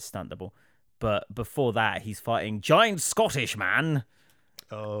 That's his stunt double. But before that, he's fighting giant Scottish man.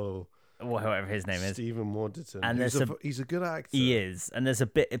 Oh. Whatever his name is, Stephen Waddington, and he's a good actor. He is, and there's a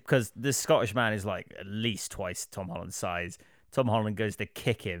bit because this Scottish man is like at least twice Tom Holland's size. Tom Holland goes to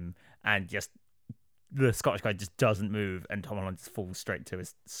kick him, and just the Scottish guy just doesn't move, and Tom Holland just falls straight to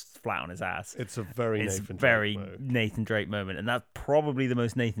his flat on his ass. It's a very Nathan Drake moment, and that's probably the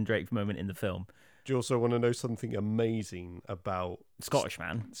most Nathan Drake moment in the film. Do you also want to know something amazing about Scottish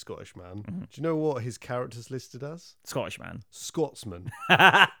man? Mm-hmm. Do you know what his character's listed as? Scottish man. Scotsman.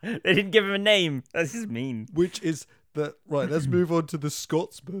 They didn't give him a name. That's just mean. Which is that right? Let's move on to the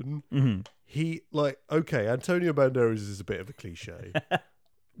Scotsman. Mm-hmm. He Antonio Banderas is a bit of a cliche,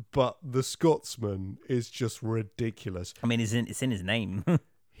 but the Scotsman is just ridiculous. I mean, it's in his name.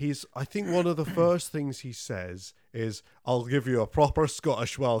 I think one of the first things he says is, "I'll give you a proper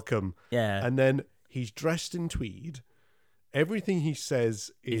Scottish welcome." Yeah. And then he's dressed in tweed. Everything he says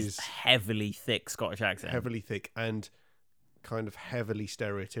is heavily thick Scottish accent. Heavily thick and kind of heavily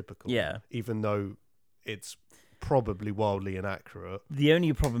stereotypical. Yeah. Even though it's probably wildly inaccurate. The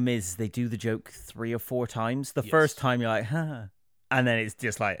only problem is they do the joke 3 or 4 times. The first time you're like, huh. And then it's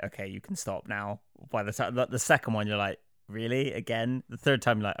just like, okay, you can stop now. By the time the second one, you're like, really? Again? The third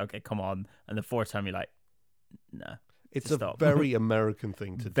time, you're like, okay, come on. And the fourth time, you're like, no. It's a very American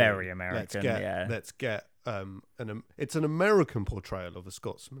thing to do. Very American, Let's get it's an American portrayal of a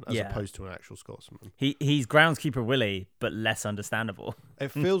Scotsman as opposed to an actual Scotsman. He's groundskeeper Willie, but less understandable. It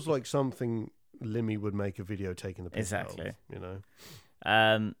feels like something Limmy would make a video taking the piss out of, you know?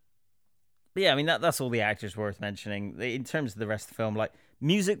 But yeah, I mean that's all the actors worth mentioning. In terms of the rest of the film, like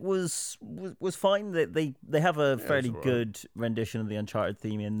music was fine. They have a fairly good rendition of the Uncharted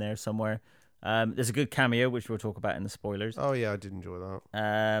theme in there somewhere. There's a good cameo which we'll talk about in the spoilers. Oh yeah, I did enjoy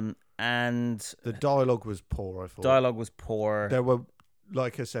that. And the dialogue was poor. I thought dialogue was poor. There were,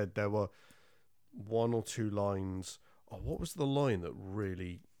 like I said, there were 1 or 2 lines. Oh, what was the line that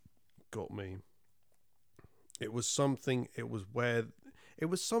really got me? It was something. It was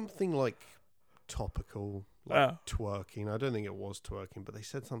something like topical, like twerking. I don't think it was twerking, but they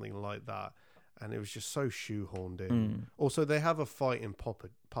said something like that, and it was just so shoehorned in. Also, they have a fight in Papa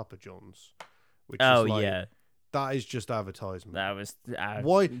John's, which is like, that is just advertisement. That was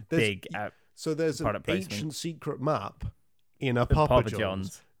why big. So there's an ancient secret map in a Papa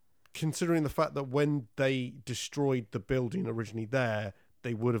John's. Considering the fact that when they destroyed the building originally there,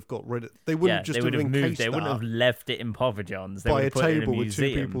 they would have got rid of. They wouldn't just have moved. They wouldn't have left it in Papa John's. They by a put it in table a with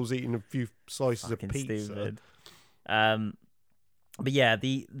 2 people eating a few slices of pizza. Stupid. But yeah,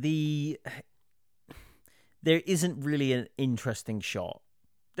 the there isn't really an interesting shot.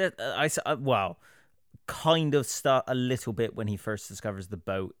 Kind of start a little bit when he first discovers the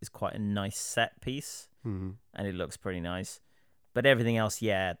boat is quite a nice set piece, and it looks pretty nice. But everything else,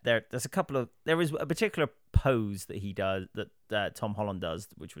 there's a couple of there is a particular pose that he does that Tom Holland does,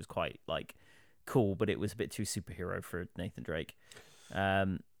 which was quite like cool, but it was a bit too superhero for Nathan Drake.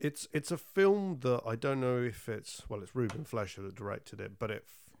 It's a film that I don't know if it's Ruben Fleischer that directed it, but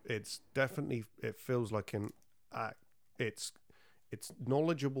it's definitely it feels like it's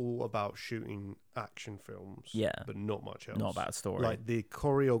knowledgeable about shooting action films, but not much else. Not about story. Like the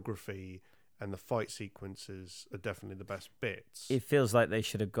choreography and the fight sequences are definitely the best bits. It feels like they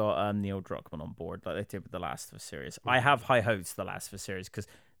should have got Neil Druckmann on board, like they did with The Last of Us series. I have high hopes for The Last of Us series because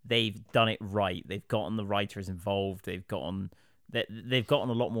they've done it right. They've gotten the writers involved. They've gotten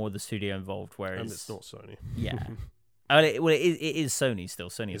a lot more of the studio involved. Whereas, and it's not Sony. Yeah. It is Sony still.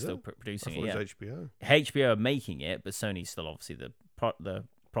 Sony is still producing it. It Yeah, was HBO. HBO are making it, but Sony's still obviously the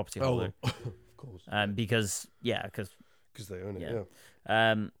property holder. Of course. Because they own it.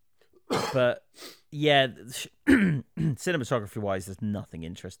 Yeah. But yeah, cinematography wise, there's nothing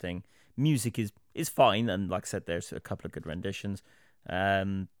interesting. Music is fine, and like I said, there's a couple of good renditions.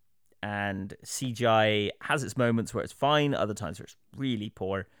 And CGI has its moments where it's fine, other times where it's really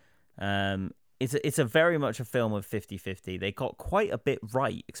poor. It's a very much a film of 50-50. They got quite a bit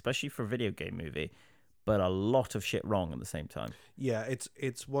right, especially for a video game movie, but a lot of shit wrong at the same time. Yeah,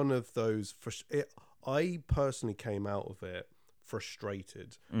 it's one of those. I personally came out of it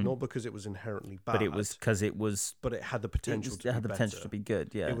frustrated, not because it was inherently bad, but it was because it was. But it had the potential. It had the potential to be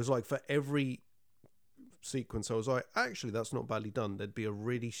good. Yeah, it was like for every sequence, I was like, actually, that's not badly done. There'd be a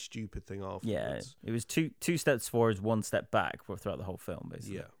really stupid thing afterwards. Yeah, it was two steps forward, one step back throughout the whole film,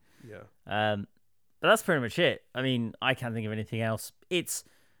 basically. Yeah. But that's pretty much it. I mean, I can't think of anything else. It's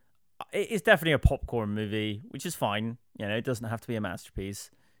definitely a popcorn movie, which is fine. You know, it doesn't have to be a masterpiece.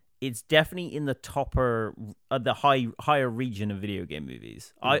 It's definitely in the higher region of video game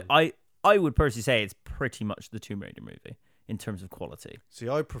movies. I would personally say it's pretty much the Tomb Raider movie in terms of quality. See,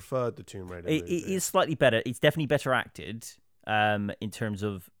 I preferred the Tomb Raider movie. It is slightly better. It's definitely better acted. In terms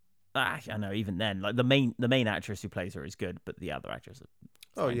of, I know even then, like the main actress who plays her is good, but the other actors are.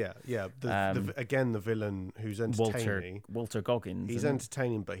 Oh yeah. Again, the villain who's entertaining, Walter Goggins. He's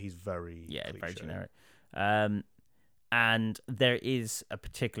entertaining, but he's very very generic. And there is a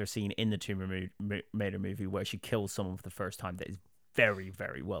particular scene in the Tomb Raider movie where she kills someone for the first time that is very,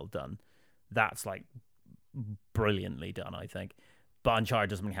 very well done. That's like brilliantly done, I think. But Uncharted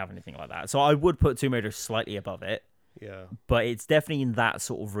doesn't really have anything like that, so I would put Tomb Raider slightly above it. Yeah, but it's definitely in that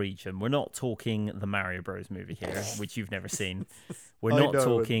sort of region. We're not talking the Mario Bros movie here, which you've never seen. We're not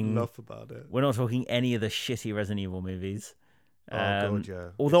talking enough about it. We're not talking any of the shitty Resident Evil movies. God, yeah.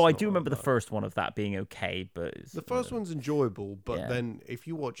 Although I do remember the first one of that being okay, but the first one's enjoyable. But then if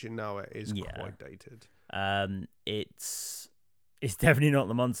you watch it now, it is quite dated. It's definitely not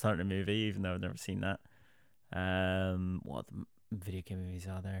the Monster Hunter movie, even though I've never seen that. What other video game movies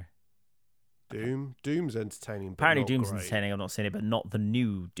are there? Doom's entertaining. But apparently, not Doom's great. entertaining. I've not seen it, but not the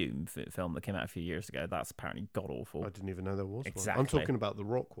new Doom film that came out a few years ago. That's apparently god awful. I didn't even know there was exactly. one. I'm talking about the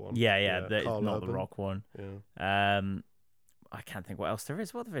Rock one. Yeah, it's Carl not Urban. the Rock one. Yeah. I can't think what else there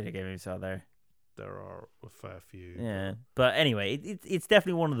is. What other video game movies are there? There are a fair few. Yeah, but anyway, it's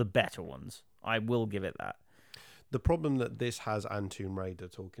definitely one of the better ones. I will give it that. The problem that this has, and Tomb Raider,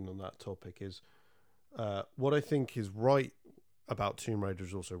 talking on that topic, is what I think is right about Tomb Raider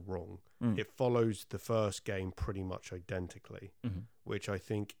is also wrong. It follows the first game pretty much identically, which I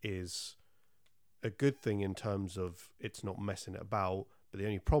think is a good thing in terms of it's not messing it about. But the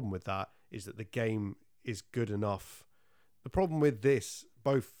only problem with that is that the game is good enough. The problem with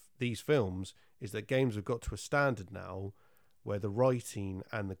both these films, is that games have got to a standard now where the writing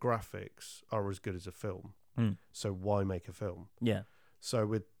and the graphics are as good as a film. So why make a film? Yeah. So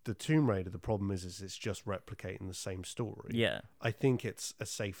with the Tomb Raider, the problem is it's just replicating the same story. Yeah. I think it's a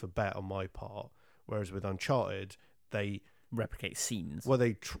safer bet on my part. Whereas with Uncharted, they replicate scenes. Well,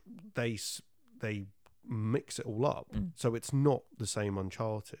 they mix it all up, so it's not the same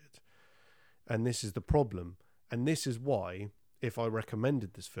Uncharted, and this is the problem. And this is why, if I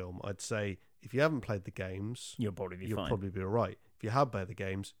recommended this film, I'd say if you haven't played the games, you'll probably be fine. Probably be all right. If you have played the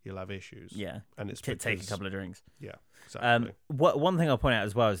games, you'll have issues. Yeah, and it's take a couple of drinks. Yeah, exactly. One thing I'll point out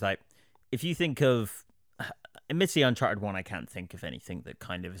as well is like, if you think of, admittedly, Uncharted 1, I can't think of anything that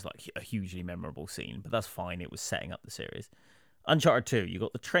kind of is like a hugely memorable scene, but that's fine. It was setting up the series. Uncharted 2, you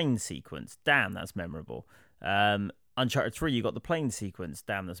got the train sequence. Damn, that's memorable. Uncharted 3, you got the plane sequence.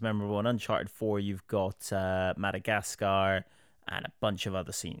 Damn, that's memorable. And Uncharted 4, you've got Madagascar and a bunch of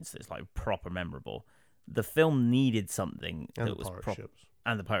other scenes that's like proper memorable. The film needed something that was proper,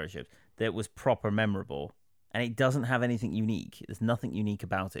 and the pirate ships that was proper memorable, and it doesn't have anything unique. There's nothing unique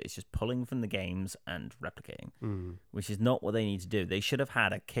about it. It's just pulling from the games and replicating, which is not what they need to do. They should have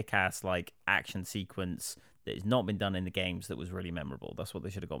had a kick-ass like action sequence that has not been done in the games that was really memorable. That's what they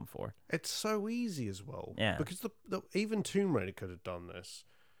should have gone for. It's so easy as well. Yeah, because even Tomb Raider could have done this.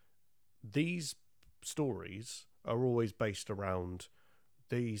 These stories are always based around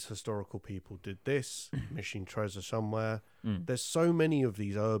these historical people did this, missing treasure somewhere. There's so many of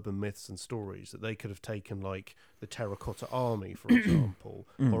these urban myths and stories that they could have taken, like the Terracotta Army, for example,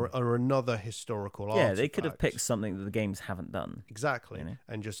 or another historical artifact. Yeah, they could have picked something that the games haven't done. Exactly. You know?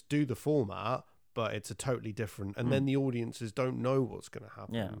 And just do the format, but it's a totally different, and then the audiences don't know what's going to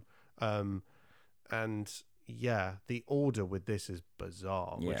happen. And yeah, the order with this is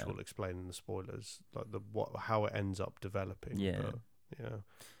bizarre, which we'll explain in the spoilers, like how it ends up developing.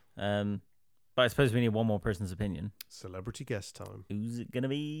 But I suppose we need one more person's opinion. Celebrity guest time. Who's it gonna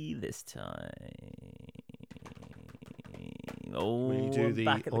be this time? Oh, will you do the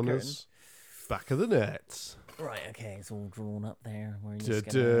honours? Back of the nets. Right, okay, it's all drawn up there. We're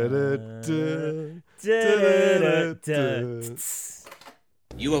just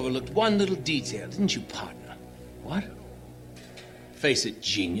You overlooked one little detail, didn't you, partner? What? Face it,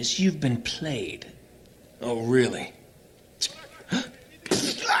 genius, you've been played. Oh, really?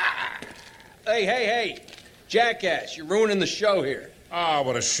 Hey! Jackass, you're ruining the show here. Ah,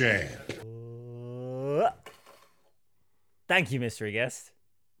 what a shame. Thank you, mystery guest.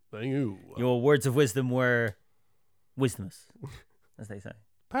 Thank you. Your words of wisdom were wisdomous, as they say.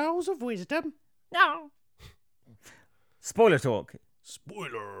 Pearls of wisdom? No. Spoiler talk.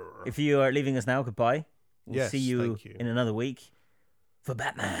 Spoiler. If you are leaving us now, goodbye. We'll see you you in another week for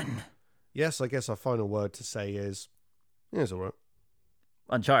Batman. Yes, I guess our final word to say is, it's all right.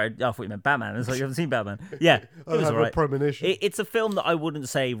 Uncharted. I thought you meant Batman. It's like you haven't seen Batman. Yeah, it was all right. A premonition. It's a film that I wouldn't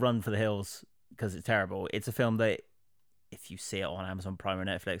say run for the hills because it's terrible. It's a film that if you see it on Amazon Prime or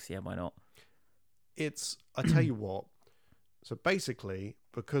Netflix, yeah, why not? I tell you what. So basically,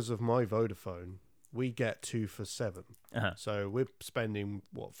 because of my Vodafone, we get 2 for $7. So we're spending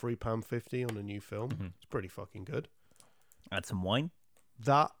 £3.50 on a new film. It's pretty fucking good. Add some wine.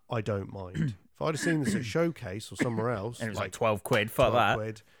 That I don't mind. If I'd have seen this at Showcase or somewhere else, and it was like 12 quid. Fuck that.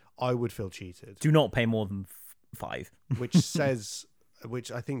 Quid, I would feel cheated. Do not pay more than 5. Which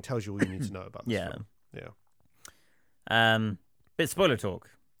I think tells you all you need to know about this film. Yeah. Bit spoiler talk.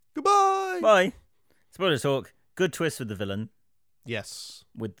 Goodbye. Bye. Spoiler talk. Good twist with the villain. Yes.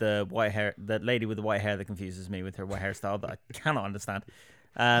 With the white hair, the lady with the white hair that confuses me with her white hairstyle that I cannot understand.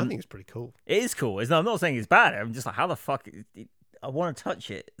 I think it's pretty cool. It is cool. I'm not saying it's bad. I'm just like, how the fuck? I want to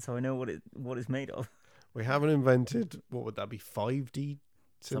touch it so I know what it's made of. We haven't invented, what would that be, 5D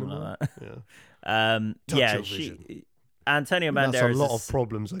cinema? Something like that. Yeah. Antonio Banderas. That's a lot of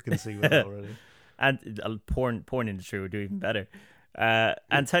problems I can see with that already. And porn industry would do even better.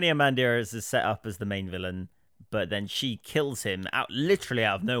 Antonio Banderas is set up as the main villain, but then she kills him literally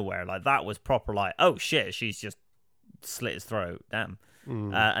out of nowhere. Like that was proper. Like, oh shit, she's just slit his throat. Damn.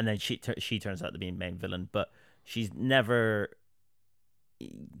 And then she turns out to be the main villain, but she's never.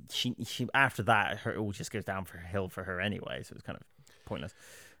 She after that, it all just goes down for a hill for her anyway. So it's kind of pointless.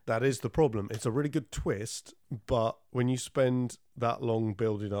 That is the problem. It's a really good twist, but when you spend that long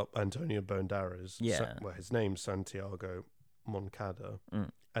building up Antonio Banderas, his name's Santiago Moncada,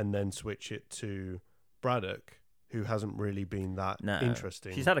 and then switch it to Braddock, who hasn't really been that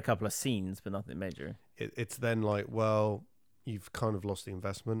interesting. She's had a couple of scenes, but nothing major. It's then like, well, you've kind of lost the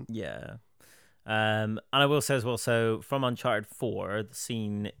investment. Yeah. And I will say as well, so from Uncharted 4, the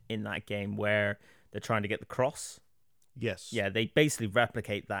scene in that game where they're trying to get the cross. Yes. Yeah, they basically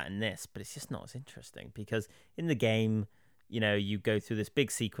replicate that in this, but it's just not as interesting because in the game, you go through this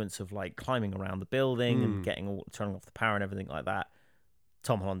big sequence of like climbing around the building and turning off the power and everything like that.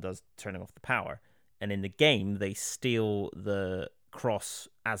 Tom Holland does turning off the power. And in the game, they steal the cross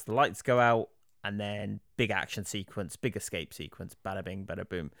as the lights go out and then big action sequence, big escape sequence, bada bing, bada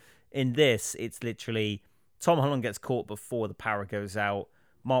boom. In this, it's literally Tom Holland gets caught before the power goes out.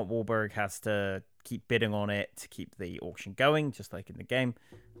 Mark Wahlberg has to keep bidding on it to keep the auction going, just like in the game.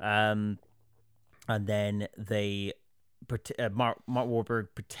 And then Mark Wahlberg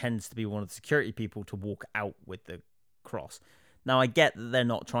pretends to be one of the security people to walk out with the cross. Now, I get that they're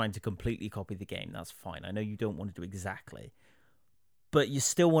not trying to completely copy the game. That's fine. I know you don't want to do exactly. But you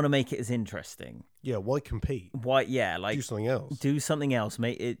still want to make it as interesting. Yeah, why compete? Why? Yeah, like do something else. Do something else.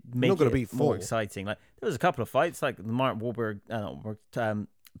 Make it more exciting. Like there was a couple of fights, like the Mark Wahlberg,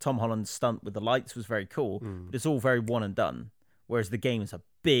 Tom Holland stunt with the lights was very cool. But it's all very one and done. Whereas the game is a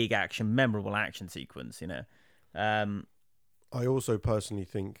big action, memorable action sequence. I also personally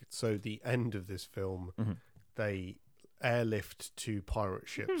think so. The end of this film, they airlift 2 pirate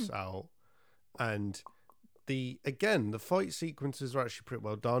ships out, and the fight sequences are actually pretty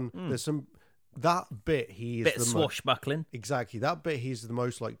well done. There's some that bit he is bit swashbuckling. Exactly, that bit he's the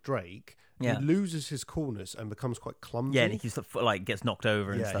most like Drake. Yeah. He loses his coolness and becomes quite clumsy. Yeah, and he gets knocked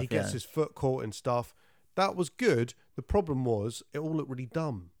over and stuff. He gets his foot caught and stuff. That was good. The problem was it all looked really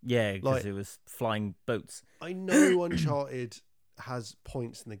dumb. Yeah, because Like- it was flying boats. I know Uncharted has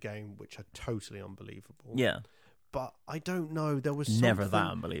points in the game which are totally unbelievable. Yeah, But I don't know. There was never something-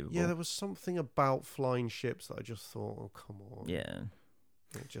 that unbelievable. Yeah, there was something about flying ships that I just thought, oh, come on. Yeah.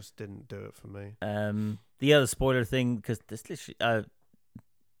 It just didn't do it for me. The other spoiler thing, because there's literally,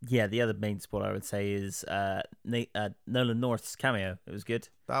 the other main spoiler I would say is Nolan North's cameo. It was good.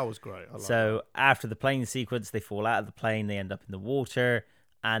 That was great. I like So after the plane sequence, they fall out of the plane, they end up in the water,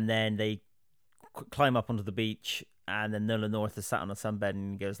 and then they climb up onto the beach, and then Nolan North is sat on a sunbed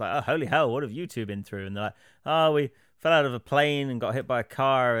and he goes like, "Oh, holy hell, what have you two been through?" And they're like, "Oh, we fell out of a plane and got hit by a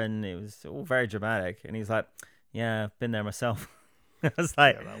car, and it was all very dramatic." And he's like, "Yeah, I've been there myself." I was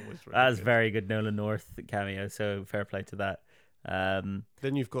like, Yeah, that was really "That was good. very good Nolan North cameo." So fair play to that.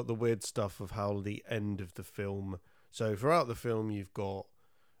 Then you've got the weird stuff of how the end of the film. So throughout the film, you've got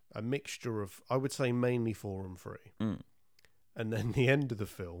a mixture of, I would say, mainly 4 and 3. And then the end of the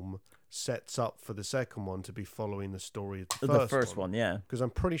film sets up for the second one to be following the story of the first one, yeah. Because I'm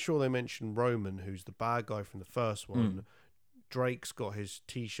pretty sure they mentioned Roman, who's the bad guy from the first one. Drake's got his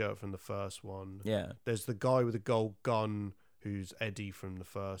T-shirt from the first one. Yeah. There's the guy with the gold gun, who's Eddie from the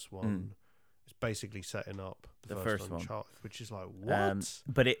first one. It's basically setting up the first one, which is like, what?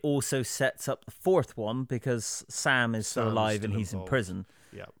 But it also sets up the fourth one because Sam is still Sam's alive still and he's involved. in prison,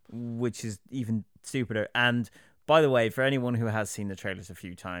 Yeah. which is even stupider. And by the way, for anyone who has seen the trailers a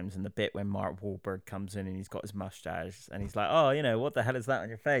few times, and the bit when Mark Wahlberg comes in and he's got his mustache and he's like, "Oh, what the hell is that on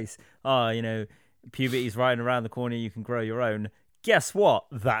your face? Oh, puberty's right around the corner. You can grow your own." Guess what?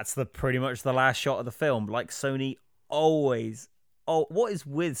 That's pretty much the last shot of the film. Like Sony always. Oh, what is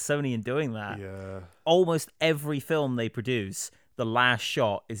with Sony in doing that? Yeah. Almost every film they produce, the last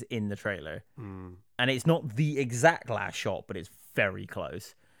shot is in the trailer. And it's not the exact last shot, but it's very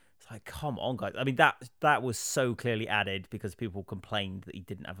close. It's like, come on, guys. I mean, that was so clearly added because people complained that he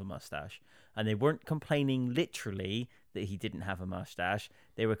didn't have a mustache. And they weren't complaining literally that he didn't have a mustache.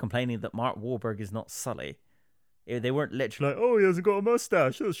 They were complaining that Mark Wahlberg is not Sully. They weren't literally like, "Oh, he hasn't got a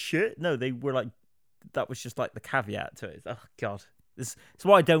mustache. That's shit." No, they were like, that was just like the caveat to it. Oh, God. This is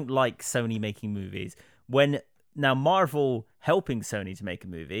why I don't like Sony making movies. Now Marvel helping Sony to make a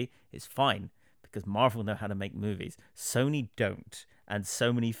movie is fine because Marvel know how to make movies. Sony don't, and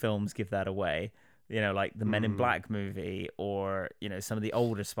so many films give that away. Like the Men in Black movie, or some of the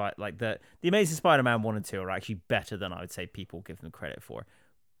older like the Amazing Spider-Man 1 and 2 are actually better than I would say people give them credit for.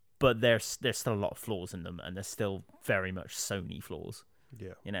 But there's still a lot of flaws in them, and there's still very much Sony flaws.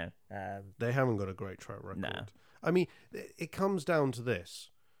 Yeah. They haven't got a great track record. No. I mean, it comes down to this.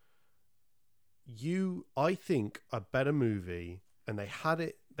 I think a better movie, and they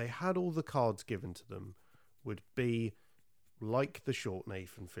had all the cards given to them, would be like the short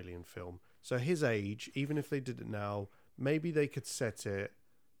Nathan Fillion film. So his age, even if they did it now, maybe they could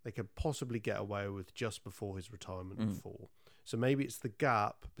they could possibly get away with just before his retirement in 4. So maybe it's the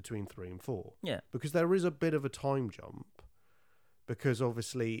gap between 3 and 4. Yeah. Because there is a bit of a time jump. Because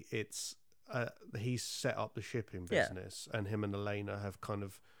obviously he's set up the shipping business, and him and Elena have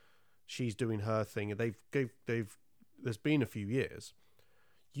she's doing her thing, and there's been a few years.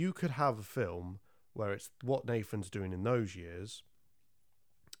 You could have a film where it's what Nathan's doing in those years,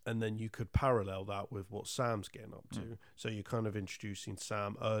 and then you could parallel that with what Sam's getting up to. So you're kind of introducing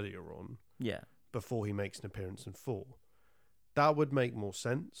Sam earlier on, before he makes an appearance in 4. That would make more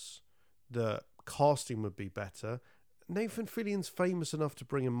sense. The casting would be better. Nathan Fillion's famous enough to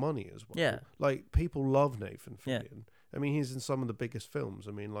bring in money as well. Yeah. Like, people love Nathan Fillion. Yeah. I mean, he's in some of the biggest films.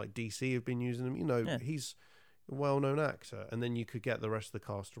 I mean, like, DC have been using him. He's a well-known actor. And then you could get the rest of the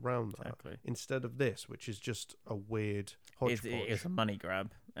cast around that. Exactly. Instead of this, which is just a weird hodgepodge. It's a money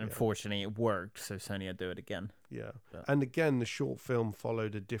grab. And unfortunately, it worked, so Sony will do it again. Yeah. But- And again, the short film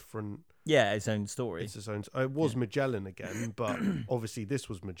followed a different... Yeah, its own story. It's its own... It was Magellan again, but obviously this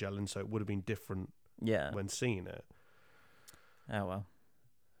was Magellan, so it would have been different when seeing it. Oh, well.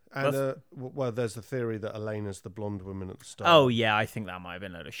 And there's the theory that Elena's the blonde woman at the start. Oh, yeah, I think that might have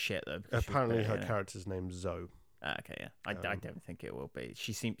been a load of shit, though. Apparently her character's name's Zoe. Okay, yeah. I don't think it will be.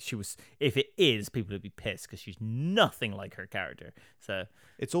 She was... If it is, people would be pissed because she's nothing like her character. So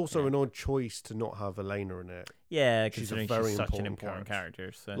it's also an odd choice to not have Elena in it. Yeah, She's considering a very she's such an important important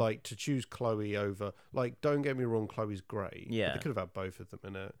character. So. Like, to choose Chloe over... Like, don't get me wrong, Chloe's great. Yeah. But they could have had both of them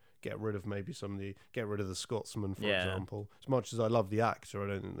in it. Get rid of the Scotsman, for example. As much as I love the actor, I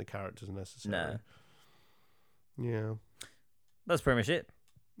don't think the character's necessary. No. Yeah. That's pretty much it.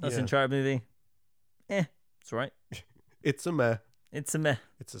 That's an Uncharted movie. It's all right. It's a meh. It's a meh.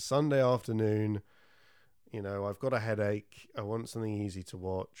 It's a Sunday afternoon. I've got a headache. I want something easy to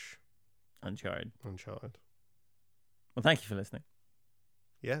watch. Uncharted. Well, thank you for listening.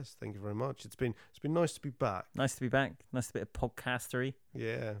 Yes, thank you very much. It's been nice to be back. Nice to be back. Nice bit of podcastery.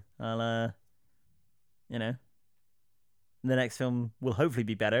 Yeah. I'll the next film will hopefully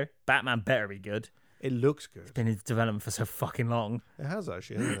be better. Batman better be good. It looks good. It's been in development for so fucking long. It has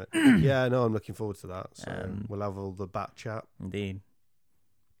actually, hasn't it? Yeah, no, I'm looking forward to that. So we'll have all the bat chat. Indeed.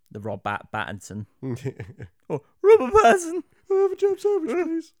 The Rob Pattinson. Oh, Robert Pattinson. I'll have a jam sandwich,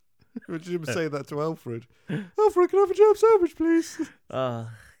 please. Would you say that to Alfred? Alfred, can I have a jam sandwich, please? Oh,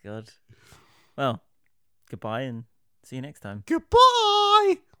 God. Well, goodbye and see you next time.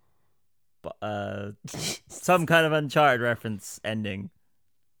 Goodbye! But, some kind of Uncharted reference ending.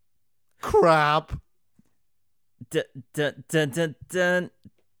 Crap. Dun dun dun dun dun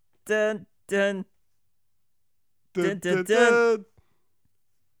dun dun dun dun dun.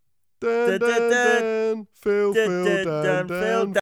 Phil, dun, dun.